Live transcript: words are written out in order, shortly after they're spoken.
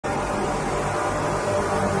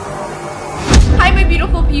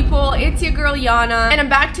beautiful people, it's your girl Jana, and I'm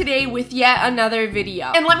back today with yet another video.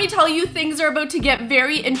 And let me tell you, things are about to get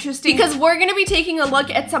very interesting because we're gonna be taking a look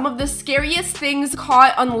at some of the scariest things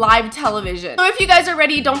caught on live television. So if you guys are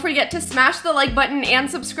ready, don't forget to smash the like button and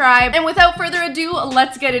subscribe. And without further ado,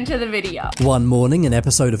 let's get into the video. One morning, an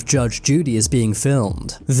episode of Judge Judy is being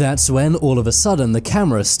filmed. That's when all of a sudden the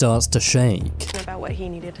camera starts to shake. About what he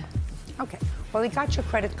needed. Okay. Well, he got your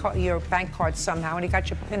credit card, your bank card somehow, and he got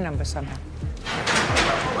your PIN number somehow.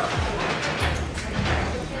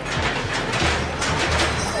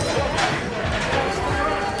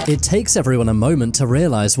 It takes everyone a moment to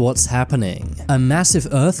realize what's happening. A massive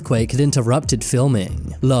earthquake had interrupted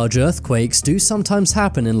filming. Large earthquakes do sometimes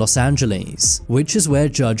happen in Los Angeles, which is where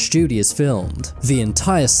Judge Judy is filmed. The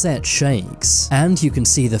entire set shakes, and you can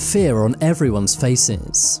see the fear on everyone's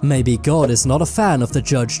faces. Maybe God is not a fan of the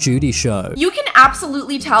Judge Judy show. You can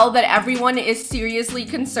absolutely tell that everyone is seriously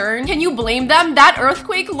concerned. Can you blame them? That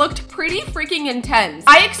earthquake looked pretty freaking intense.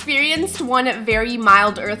 I experienced one very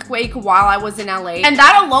mild earthquake while I was in LA, and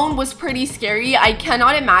that alone was pretty scary. I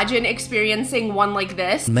cannot imagine experiencing one like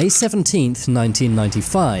this. May 17th,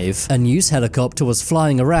 1995, a news helicopter was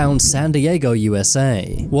flying around San Diego,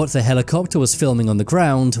 USA. What the helicopter was filming on the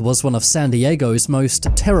ground was one of San Diego's most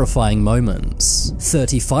terrifying moments.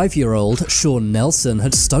 35-year-old Sean Nelson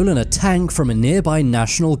had stolen a tank from a nearby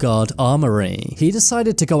National Guard armory. He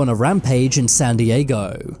decided to go on a rampage in San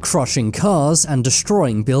Diego, crushing cars and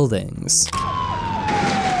destroying buildings.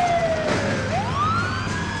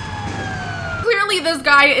 This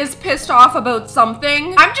guy is pissed off about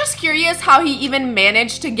something. I'm just curious how he even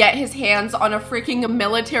managed to get his hands on a freaking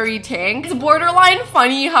military tank. It's borderline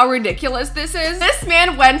funny how ridiculous this is. This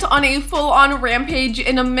man went on a full-on rampage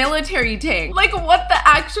in a military tank. Like, what the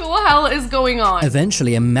actual hell is going on?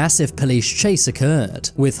 Eventually, a massive police chase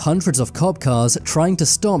occurred, with hundreds of cop cars trying to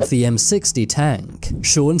stop the M60 tank.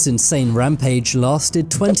 Sean's insane rampage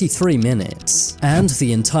lasted 23 minutes, and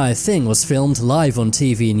the entire thing was filmed live on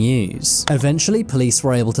TV news. Eventually, police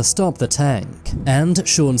were able to stop the tank, and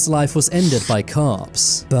Sean's life was ended by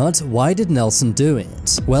cops. But why did Nelson do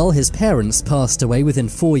it? Well, his parents passed away within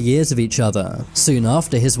 4 years of each other. Soon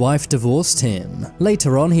after, his wife divorced him.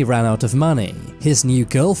 Later on, he ran out of money. His new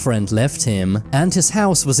girlfriend left him, and his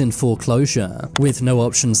house was in foreclosure. With no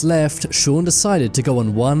options left, Sean decided to go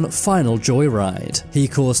on one final joyride. He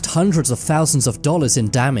caused hundreds of thousands of dollars in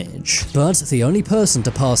damage, but the only person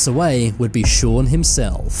to pass away would be Sean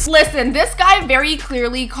himself. Listen, this guy very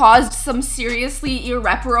clearly caused some seriously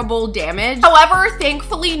irreparable damage. However,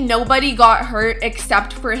 thankfully nobody got hurt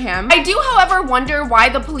except for him. I do, however, wonder why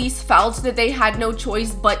the police felt that they had no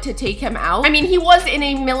choice but to take him out. I mean, he was in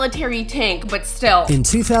a military tank, but still. In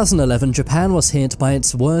 2011, Japan was hit by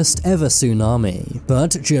its worst ever tsunami.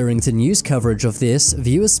 But during the news coverage of this,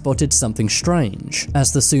 viewers spotted something strange.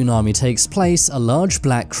 As the tsunami takes place, a large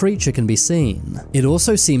black creature can be seen. It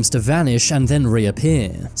also seems to vanish and then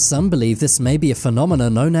reappear. Some believe this may be a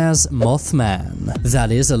phenomenon known as Mothman.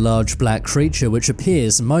 That is a large black creature which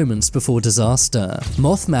appears moments before disaster.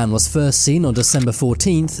 Mothman was first seen on December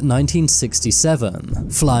 14th, 1967,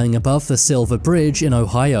 flying above the Silver Bridge in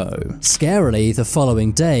Ohio. Scarily, the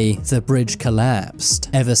following day, the bridge collapsed.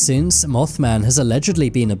 Ever since, Mothman has allegedly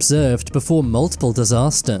been observed before multiple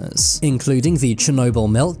disasters, including the Chernobyl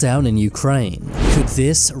meltdown in Ukraine. Could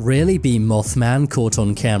this really be Mothman caught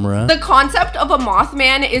on camera? The concept of a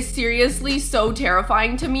Mothman is seriously so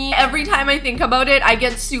terrifying to me. Every time I think about it, I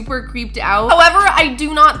get super creeped out. However, I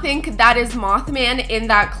do not think that is Mothman in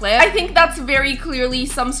that clip. I think that's very clearly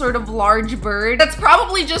some sort of large bird that's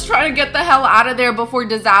probably just trying to get the hell out of there before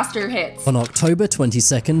disaster hits. On October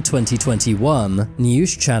 22nd, 2021,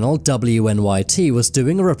 news channel WNYT was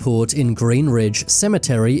doing a report in Green Ridge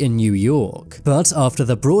Cemetery in New York. But after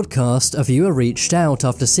the broadcast, a viewer reached out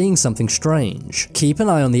after seeing something strange. Keep an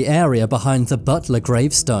eye on the area behind the Butler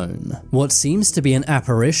gravestone. What seems to be an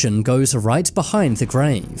apparition goes right behind the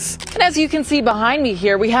grave. And as you can see behind me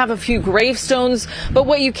here, we have a few gravestones, but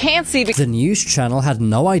what you can't see... The news channel had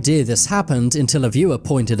no idea this happened until a viewer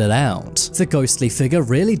pointed it out. The ghostly figure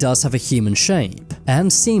really does have a human shape,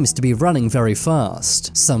 and seems to be running very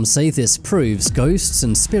fast. Some say this proves ghosts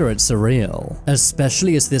and spirits are real,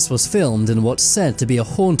 especially as this was filmed in what's said to be a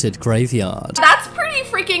haunted graveyard. That's pretty pretty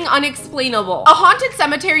freaking unexplainable. A haunted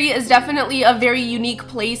cemetery is definitely a very unique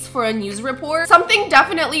place for a news report. Something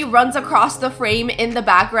definitely runs across the frame in the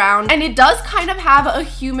background, and it does kind of have a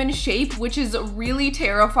human shape, which is really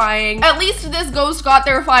terrifying. At least this ghost got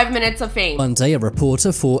their 5 minutes of fame. One day, a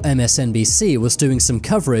reporter for MSNBC was doing some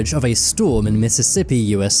coverage of a storm in Mississippi,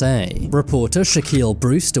 USA. Reporter Shaquille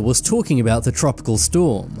Brewster was talking about the tropical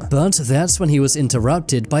storm, but that's when he was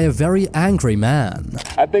interrupted by a very angry man.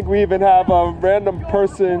 I think we even have a random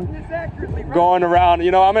person going around.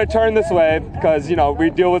 You know, I'm gonna turn this way because, you know, we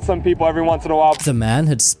deal with some people every once in a while. The man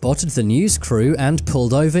had spotted the news crew and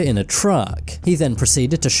pulled over in a truck. He then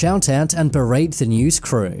proceeded to shout at and berate the news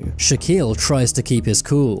crew. Shaquille tries to keep his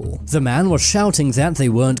cool. The man was shouting that they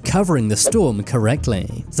weren't covering the storm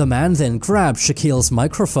correctly. The man then grabbed Shaquille's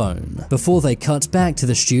microphone before they cut back to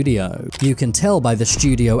the studio. You can tell by the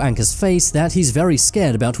studio anchor's face that he's very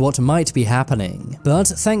scared about what might be happening. But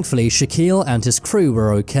thankfully, Shaquille and his crew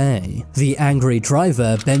were okay. The angry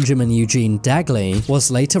driver, Benjamin Eugene Dagley,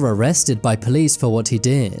 was later arrested by police for what he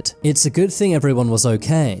did. It's a good thing everyone was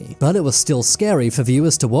okay, but it was still scary for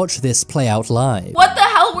viewers to watch this play out live. What the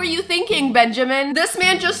hell were you thinking, Benjamin? This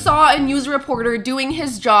man just saw a news reporter doing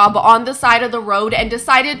his job on the side of the road and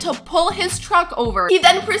decided to pull his truck over. He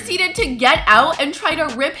then proceeded to get out and try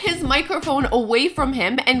to rip his microphone away from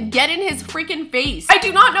him and get in his freaking face. I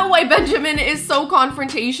do not know why Benjamin is so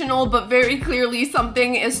confrontational, but very clearly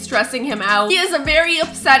something is stressing him out. He is very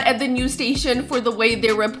upset at the news station for the way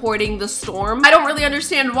they're reporting the storm. I don't really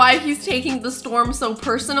understand why he's taking the storm so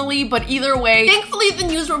personally, but either way, thankfully the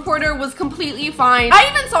news reporter was completely fine.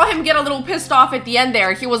 I even saw him get a little pissed off at the end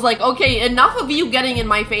there. He was like, okay, enough of you getting in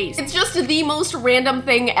my face. It's just the most random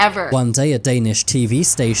thing ever. One day, a Danish TV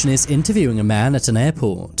station is interviewing a man at an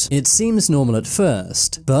airport. It seems normal at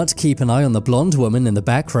first, but keep an eye on the blonde woman in the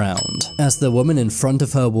background. As the woman in front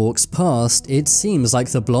of her walks past, it seems like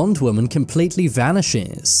the blonde woman completely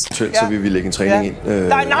vanishes.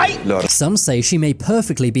 Some say she may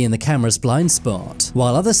perfectly be in the camera's blind spot,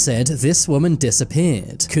 while others said this woman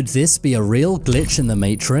disappeared. Could this be a real glitch in the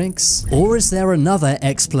Matrix? Or is there another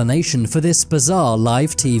explanation for this bizarre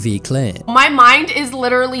live TV clip? My mind is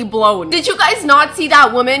literally blown. Did you guys not see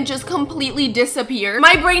that woman just completely disappear?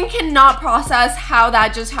 My brain cannot process how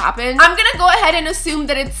that just happened. I'm gonna go ahead and assume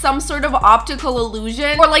that it's some sort of optical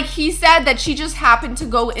illusion, or like he said, that she just happened to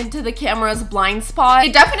go into the camera's blind spot.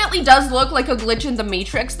 It definitely does look like a glitch in the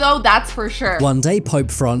Matrix though, that's for sure. One day,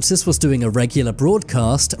 Pope Francis was doing a regular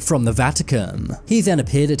broadcast from the Vatican. He then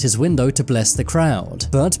appeared at his window to bless the crowd,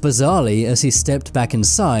 but bizarrely, as he stepped back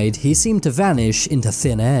inside, he seemed to vanish into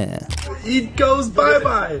thin air. He goes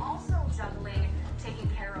bye-bye.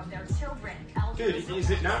 Dude, is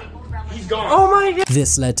it not? He's gone. Oh my god.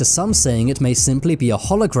 This led to some saying it may simply be a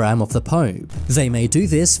hologram of the Pope. They may do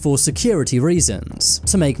this for security reasons.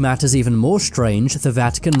 To make matters even more strange, the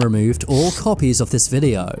Vatican removed all copies of this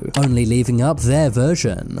video, only leaving up their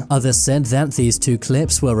version. Others said that these two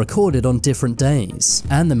clips were recorded on different days,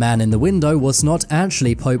 and the man in the window was not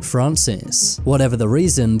actually Pope Francis. Whatever the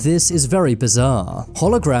reason, this is very bizarre.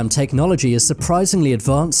 Hologram technology is surprisingly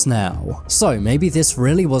advanced now, so maybe this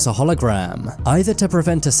really was a hologram, either to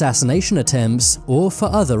prevent assassination attempts or for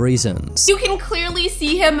other reasons. You can clearly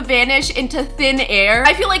see him vanish into thin air.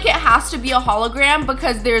 I feel like it has to be a hologram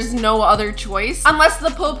because there's no other choice. Unless the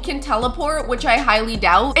Pope can teleport, which I highly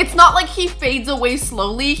doubt. It's not like he fades away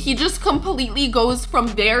slowly. He just completely goes from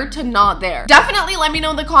there to not there. Definitely let me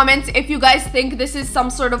know in the comments if you guys think this is some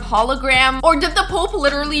sort of hologram, or did the Pope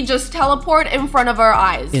literally just teleport in front of our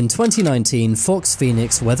eyes? In 2019, Fox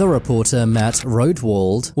Phoenix weather reporter Matt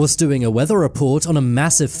Rodewald was doing a weather report on a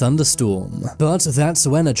massive thunderstorm. But that's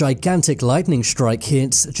when a gigantic lightning strike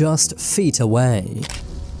hits just feet away.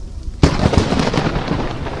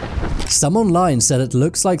 Some online said it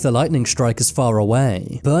looks like the lightning strike is far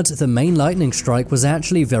away, but the main lightning strike was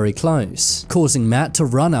actually very close, causing Matt to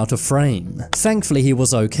run out of frame. Thankfully he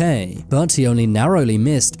was okay, but he only narrowly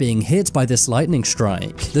missed being hit by this lightning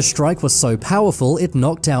strike. The strike was so powerful it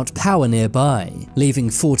knocked out power nearby, leaving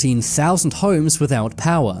 14,000 homes without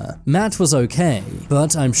power. Matt was okay,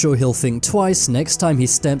 but I'm sure he'll think twice next time he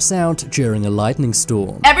steps out during a lightning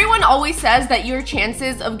storm. Everyone always says that your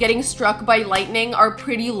chances of getting struck by lightning are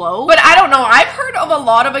pretty low, but I don't know, I've heard of a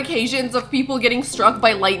lot of occasions of people getting struck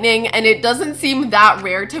by lightning and it doesn't seem that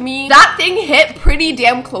rare to me. That thing hit pretty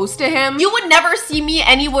damn close to him. You would never see me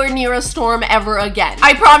anywhere near a storm ever again.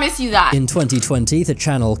 I promise you that. In 2020, the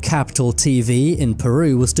channel Capital TV in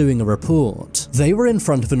Peru was doing a report. They were in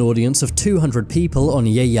front of an audience of 200 people on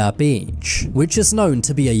Yaya Beach, which is known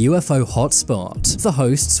to be a UFO hotspot. The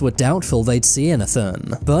hosts were doubtful they'd see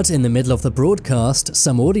anything, but But in the middle of the broadcast,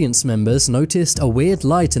 some audience members noticed a weird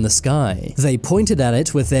light in the sky. They pointed at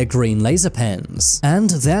it with their green laser pens, and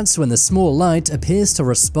that's when the small light appears to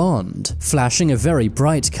respond, flashing a very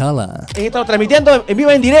bright color. Estamos transmitiendo en vivo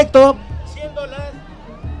en directo. Siendo las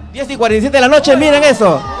 10:47 de la noche, miren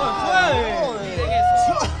eso.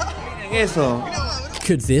 Miren eso.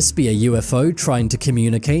 Could this be a UFO trying to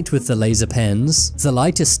communicate with the laser pens? The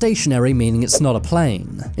light is stationary, meaning it's not a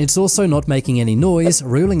plane. It's also not making any noise,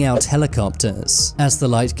 ruling out helicopters. As the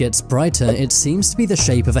light gets brighter, it seems to be the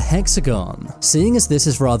shape of a hexagon. Seeing as this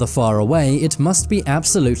is rather far away, it must be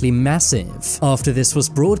absolutely massive. After this was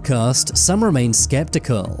broadcast, some remain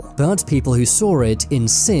skeptical, but people who saw it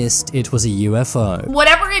insist it was a UFO.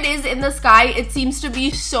 Whatever it is in the sky, it seems to be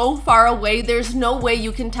so far away, there's no way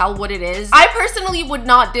you can tell what it is. I personally would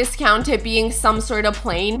not discount it being some sort of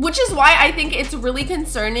plane, which is why I think it's really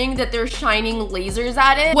concerning that they're shining lasers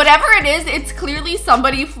at it. Whatever it is, it's clearly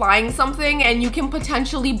somebody flying something and you can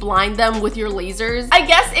potentially blind them with your lasers. I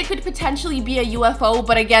guess it could potentially be a UFO,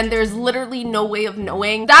 but again, there's literally no way of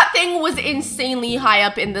knowing. That thing was insanely high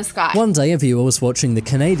up in the sky. One day a viewer was watching the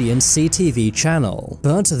Canadian CTV channel,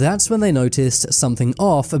 but that's when they noticed something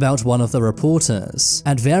off about one of the reporters.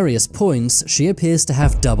 At various points, she appears to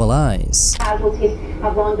have double eyes.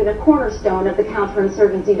 Have long been a cornerstone of the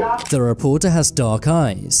counterinsurgency doctrine. The reporter has dark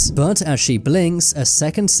eyes, but as she blinks, a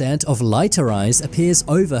second set of lighter eyes appears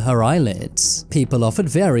over her eyelids. People offered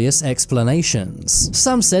various explanations.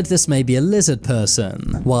 Some said this may be a lizard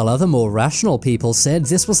person, while other more rational people said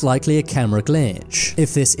this was likely a camera glitch.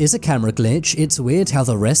 If this is a camera glitch, it's weird how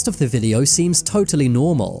the rest of the video seems totally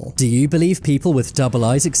normal. Do you believe people with double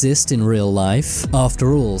eyes exist in real life?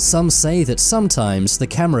 After all, some say that sometimes the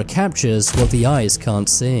camera captures what the eyes can't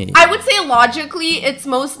see. I would say logically, it's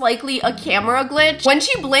most likely a camera glitch. When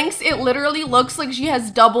she blinks, it literally looks like she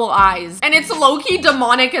has double eyes, and it's low-key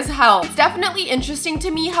demonic as hell. It's definitely interesting to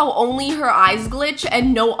me how only her eyes glitch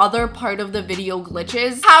and no other part of the video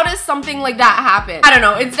glitches. How does something like that happen? I don't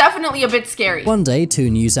know, it's definitely a bit scary. One day, two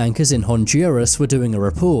news anchors in Honduras were doing a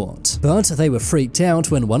report, but they were freaked out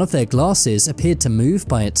when one of their glasses appeared to move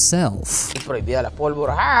by itself. Prohibida la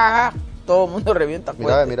pólvora. Todo el mundo revienta.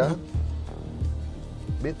 Mira.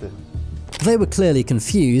 ¿Viste? They were clearly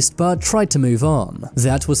confused, but tried to move on.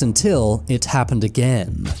 That was until it happened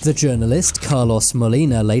again. The journalist Carlos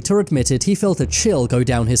Molina later admitted he felt a chill go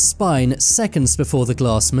down his spine seconds before the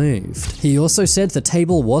glass moved. He also said the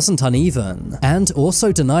table wasn't uneven, and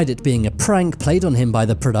also denied it being a prank played on him by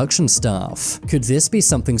the production staff. Could this be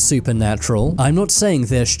something supernatural? I'm not saying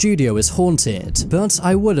their studio is haunted, but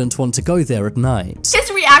I wouldn't want to go there at night. His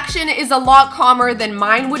reaction is a lot calmer than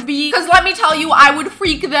mine would be, because let me tell you, I would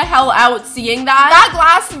freak the hell out seeing that. That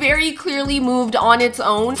glass very clearly moved on its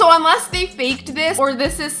own, so unless they faked this or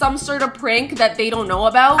this is some sort of prank that they don't know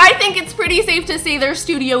about, I think it's pretty safe to say their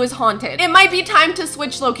studio is haunted. It might be time to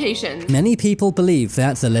switch locations. Many people believe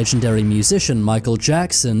that the legendary musician Michael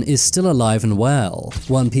Jackson is still alive and well.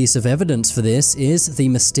 One piece of evidence for this is the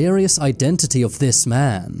mysterious identity of this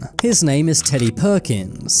man. His name is Teddy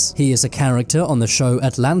Perkins. He is a character on the show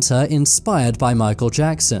Atlanta inspired by Michael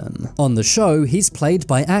Jackson. On the show, he's played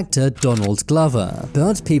by actor Donald Glover,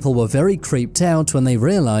 but people were very creeped out when they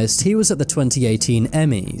realized he was at the 2018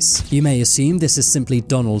 Emmys. You may assume this is simply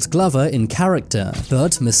Donald Glover in character,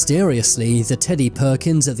 but mysteriously, the Teddy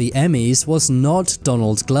Perkins at the Emmys was not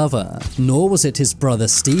Donald Glover, nor was it his brother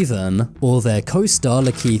Steven, or their co-star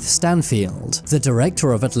Lakeith Stanfield. The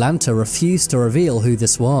director of Atlanta refused to reveal who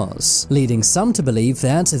this was, leading some to believe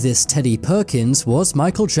that this Teddy Perkins was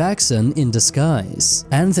Michael Jackson in disguise,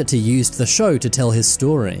 and that he used the show to tell his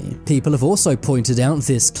story. People have also pointed out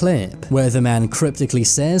this clip, where the man cryptically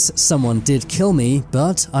says, "Someone did kill me,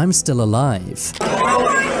 but I'm still alive."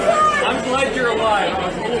 I'm glad you're alive. I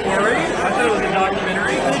was a little worried. I thought it was a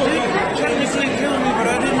documentary. You didn't kill me, but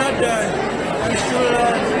I did not die. I'm still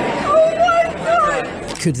alive.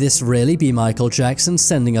 Could this really be Michael Jackson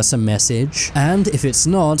sending us a message? And if it's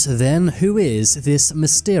not, then who is this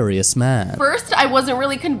mysterious man? First, I wasn't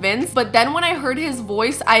really convinced, but then when I heard his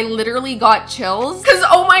voice, I literally got chills. Cause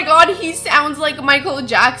oh my god, he sounds like Michael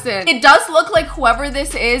Jackson. It does look like whoever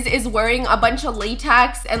this is wearing a bunch of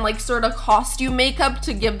latex and like sort of costume makeup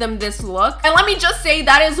to give them this look. And let me just say,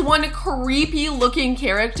 that is one creepy looking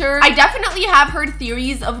character. I definitely have heard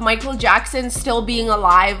theories of Michael Jackson still being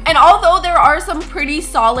alive. And although there are some pretty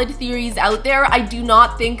solid theories out there. I do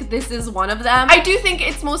not think this is one of them. I do think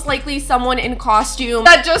it's most likely someone in costume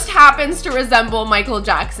that just happens to resemble Michael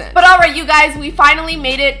Jackson. But alright, you guys, we finally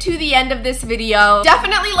made it to the end of this video.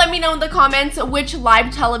 Definitely let me know in the comments which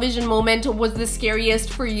live television moment was the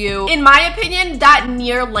scariest for you. In my opinion, that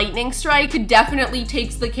near lightning strike definitely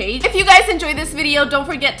takes the cake. If you guys enjoyed this video, don't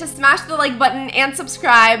forget to smash the like button and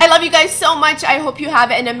subscribe. I love you guys so much. I hope you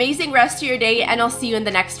have an amazing rest of your day, and I'll see you in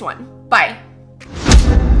the next one. Bye.